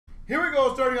Here we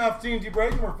go, starting off CNC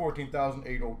break number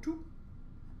 14,802.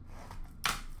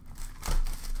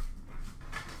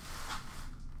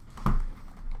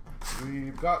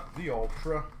 We've got the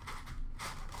Ultra.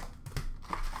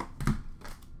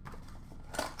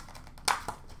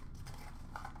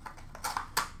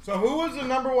 So who was the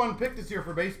 #1 pick this year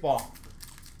for baseball?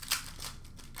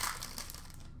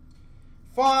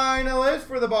 Finalist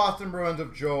for the Boston Bruins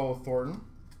of Joe Thornton.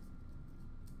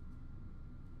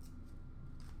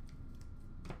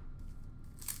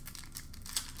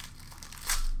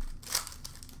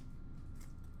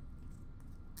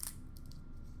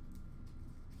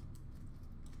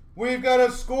 We've got a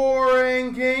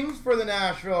Scoring Kings for the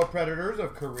Nashville Predators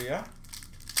of Korea.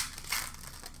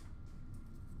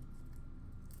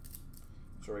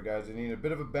 Sorry guys, I need a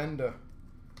bit of a bend to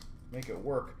make it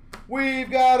work. We've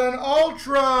got an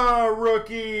Ultra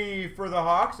Rookie for the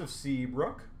Hawks of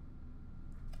Seabrook.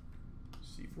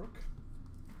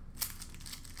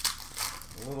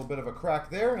 A little bit of a crack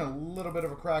there and a little bit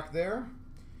of a crack there.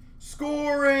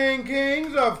 Scoring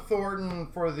Kings of Thornton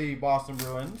for the Boston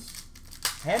Bruins.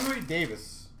 Henry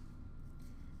Davis.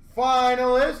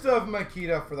 Finalist of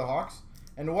Makita for the Hawks.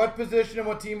 And what position and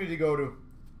what team did he go to?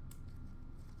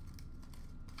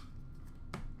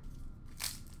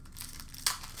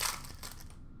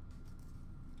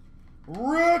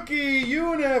 Rookie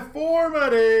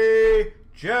Uniformity,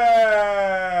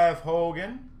 Jeff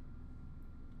Hogan.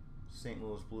 St.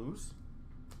 Louis Blues.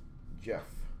 Jeff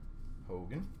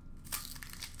Hogan.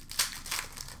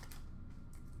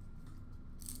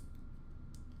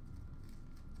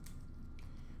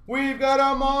 We've got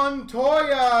a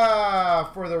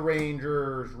Montoya for the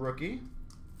Rangers rookie.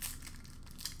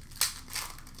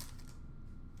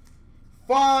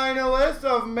 Finalist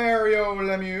of Mario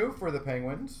Lemieux for the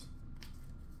Penguins.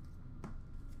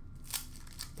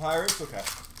 Pirates, okay.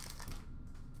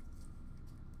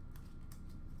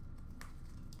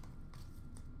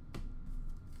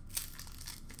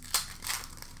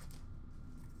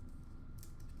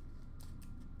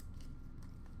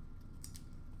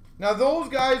 Now those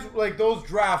guys, like those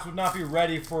drafts would not be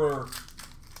ready for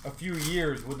a few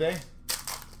years, would they?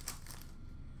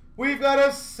 We've got a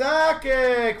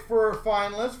Sakic for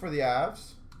finalists for the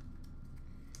Avs.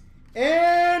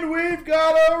 And we've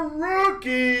got a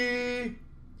rookie,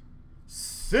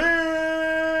 Sidney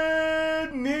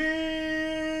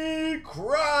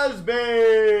Crosby.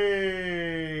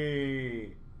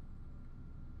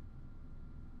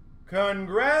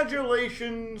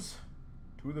 Congratulations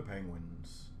to the Penguins.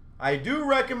 I do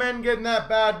recommend getting that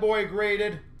bad boy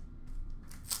graded.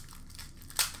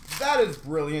 That is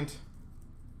brilliant.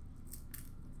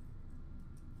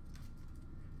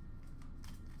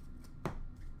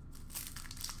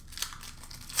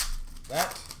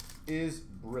 That is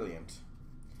brilliant.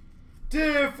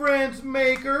 Difference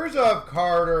makers of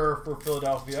Carter for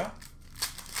Philadelphia.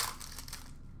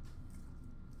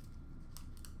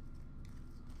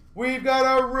 We've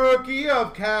got a rookie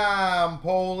of Cam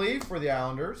Poley for the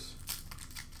Islanders.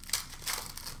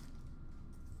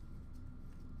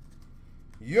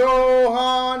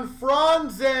 Johan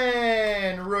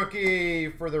Franzen, rookie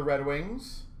for the Red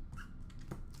Wings.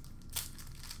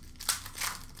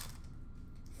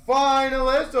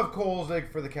 Finalist of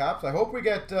Kolzig for the Caps. I hope we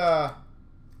get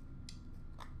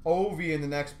Ovi in the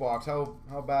next box. How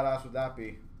badass would that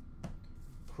be?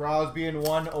 Crosby in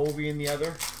one, Ovi in the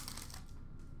other.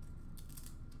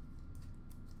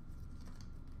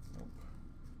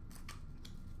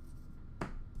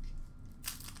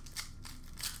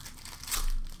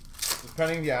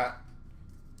 Depending, yeah.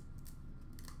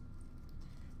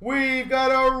 We've got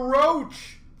a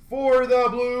Roach for the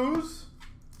Blues.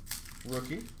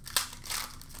 Rookie.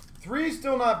 3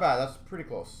 still not bad. That's pretty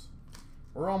close.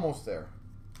 We're almost there.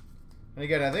 And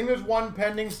again, I think there's one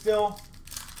pending still.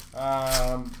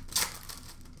 The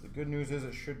good news is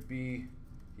it should be...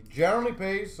 He generally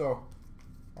pays, so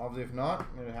obviously if not,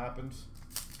 it happens.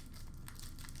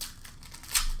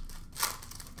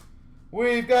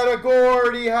 We've got a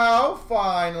Gordie Howe,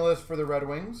 finalist for the Red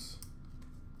Wings.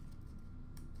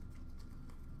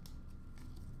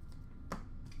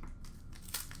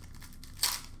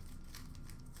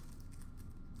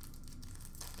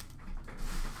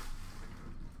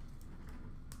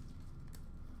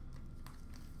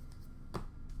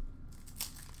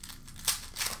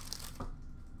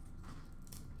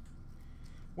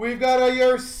 We've got a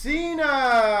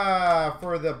Yersina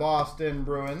for the Boston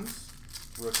Bruins,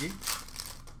 rookie.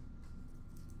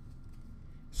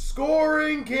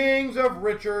 Scoring Kings of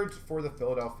Richards for the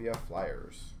Philadelphia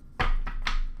Flyers.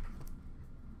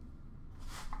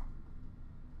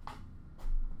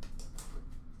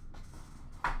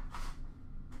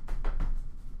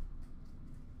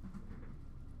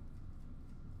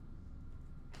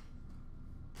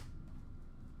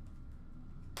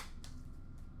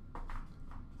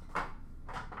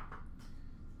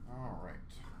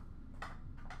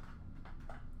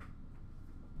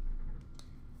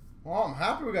 Well, I'm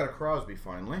happy we got a Crosby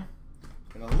finally.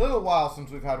 It's been a little while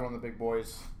since we've had one of the big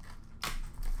boys.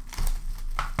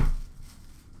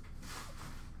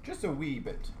 Just a wee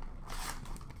bit.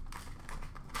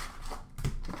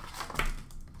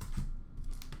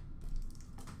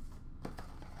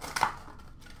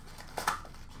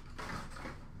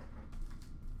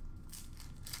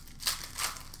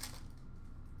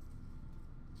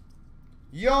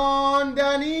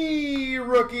 Danny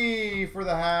rookie for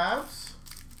the Habs.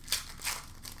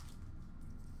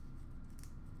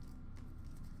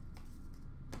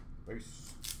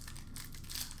 Base.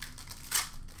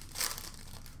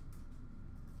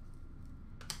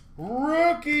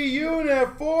 Rookie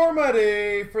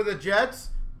uniformity for the Jets,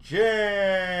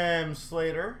 Jim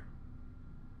Slater.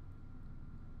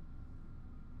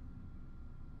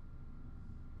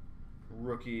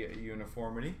 Rookie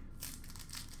uniformity.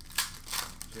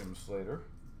 Jim Slater.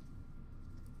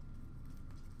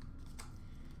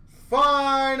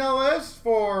 Finalist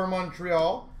for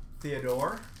Montreal,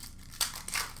 Theodore.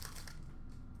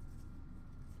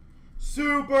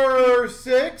 Super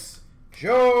 6,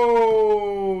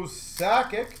 Joe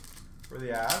Sakic for the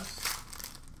Avs.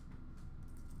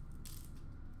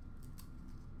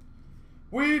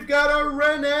 We've got a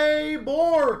Rene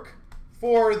Bourque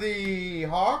for the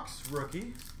Hawks,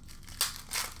 rookie.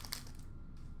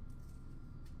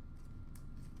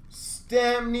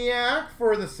 Stemniak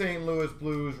for the St. Louis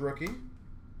Blues, rookie.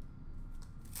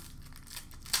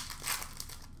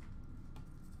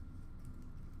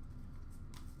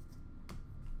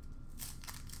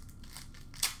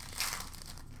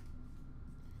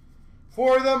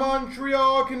 For the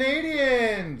Montreal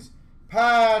Canadiens,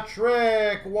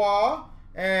 Patrick Waugh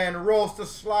and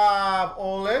Rostislav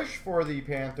Olish for the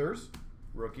Panthers,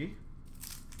 rookie.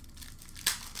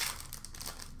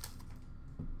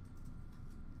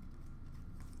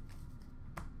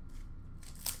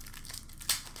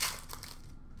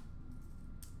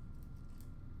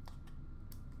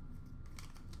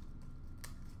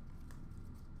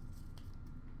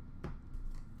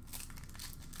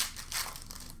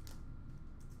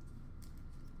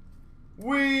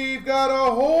 We've got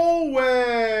a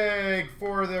Holweg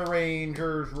for the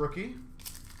Rangers, rookie.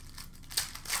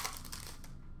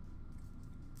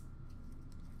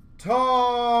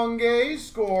 Tongue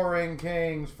scoring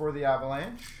Kings for the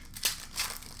Avalanche.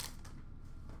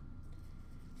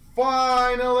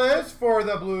 Finalist for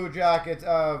the Blue Jackets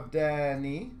of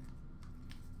Denny,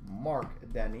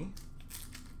 Mark Denny.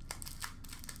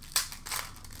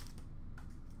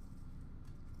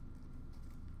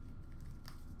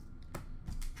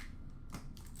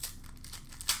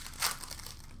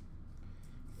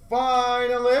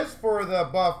 Finalist for the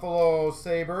Buffalo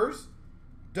Sabres,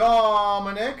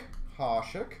 Dominic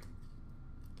Hasek.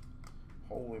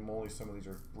 Holy moly, some of these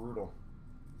are brutal.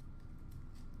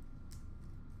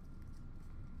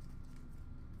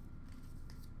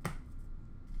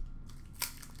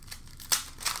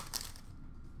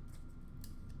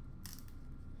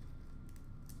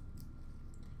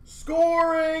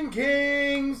 Scoring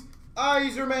Kings,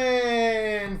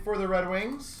 Yzerman for the Red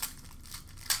Wings.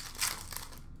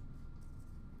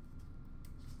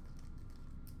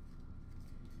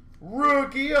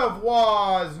 Rookie of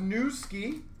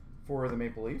Wisniewski for the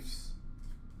Maple Leafs.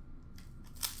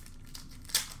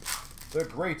 The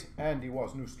great Andy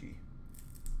Wisniewski.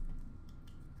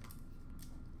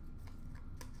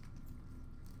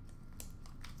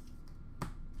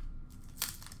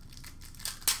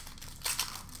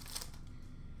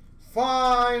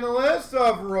 Finalist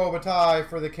of Robitaille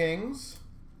for the Kings.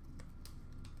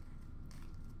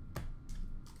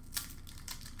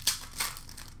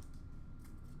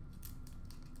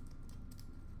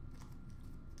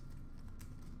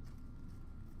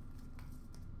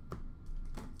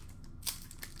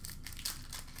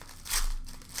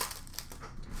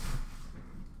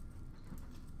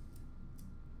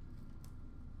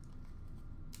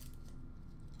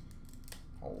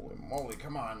 Holy moly,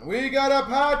 come on. We got a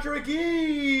Patrick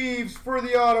Eaves for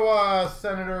the Ottawa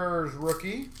Senators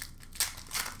rookie.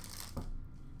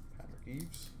 Patrick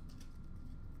Eaves.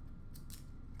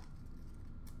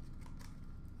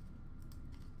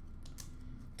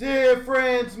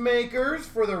 Difference makers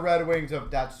for the Red Wings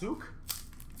of Datsuk.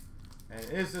 And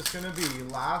is this going to be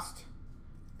last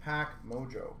pack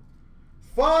mojo?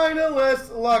 Finalist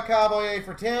LeCavalier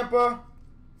for Tampa.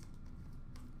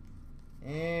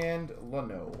 And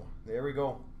Leno. There we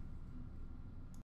go.